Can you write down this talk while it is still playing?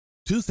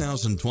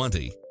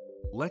2020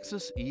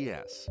 Lexus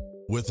ES.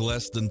 With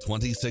less than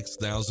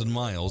 26,000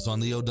 miles on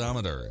the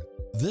odometer,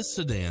 this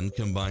sedan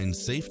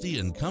combines safety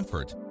and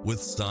comfort with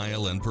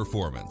style and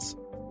performance.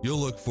 You'll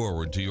look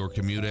forward to your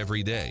commute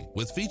every day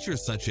with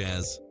features such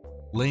as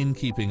lane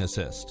keeping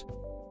assist,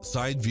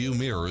 side view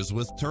mirrors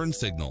with turn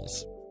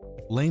signals,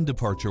 lane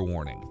departure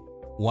warning,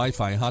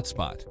 Wi-Fi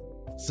hotspot,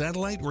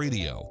 satellite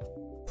radio,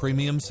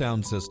 premium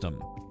sound system,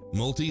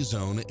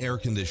 multi-zone air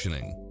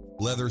conditioning,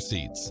 leather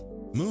seats,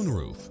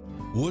 moonroof,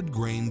 wood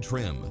grain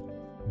trim,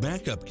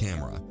 backup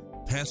camera,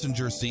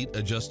 passenger seat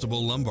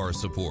adjustable lumbar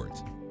support,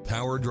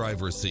 power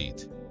driver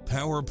seat,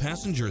 power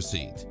passenger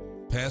seat,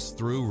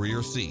 pass-through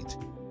rear seat,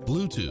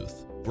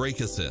 Bluetooth, brake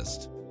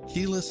assist,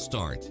 keyless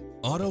start,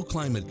 auto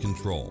climate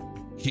control,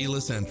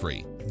 keyless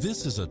entry.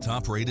 This is a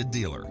top-rated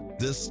dealer.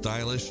 This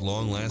stylish,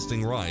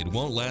 long-lasting ride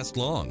won't last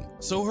long,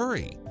 so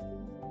hurry.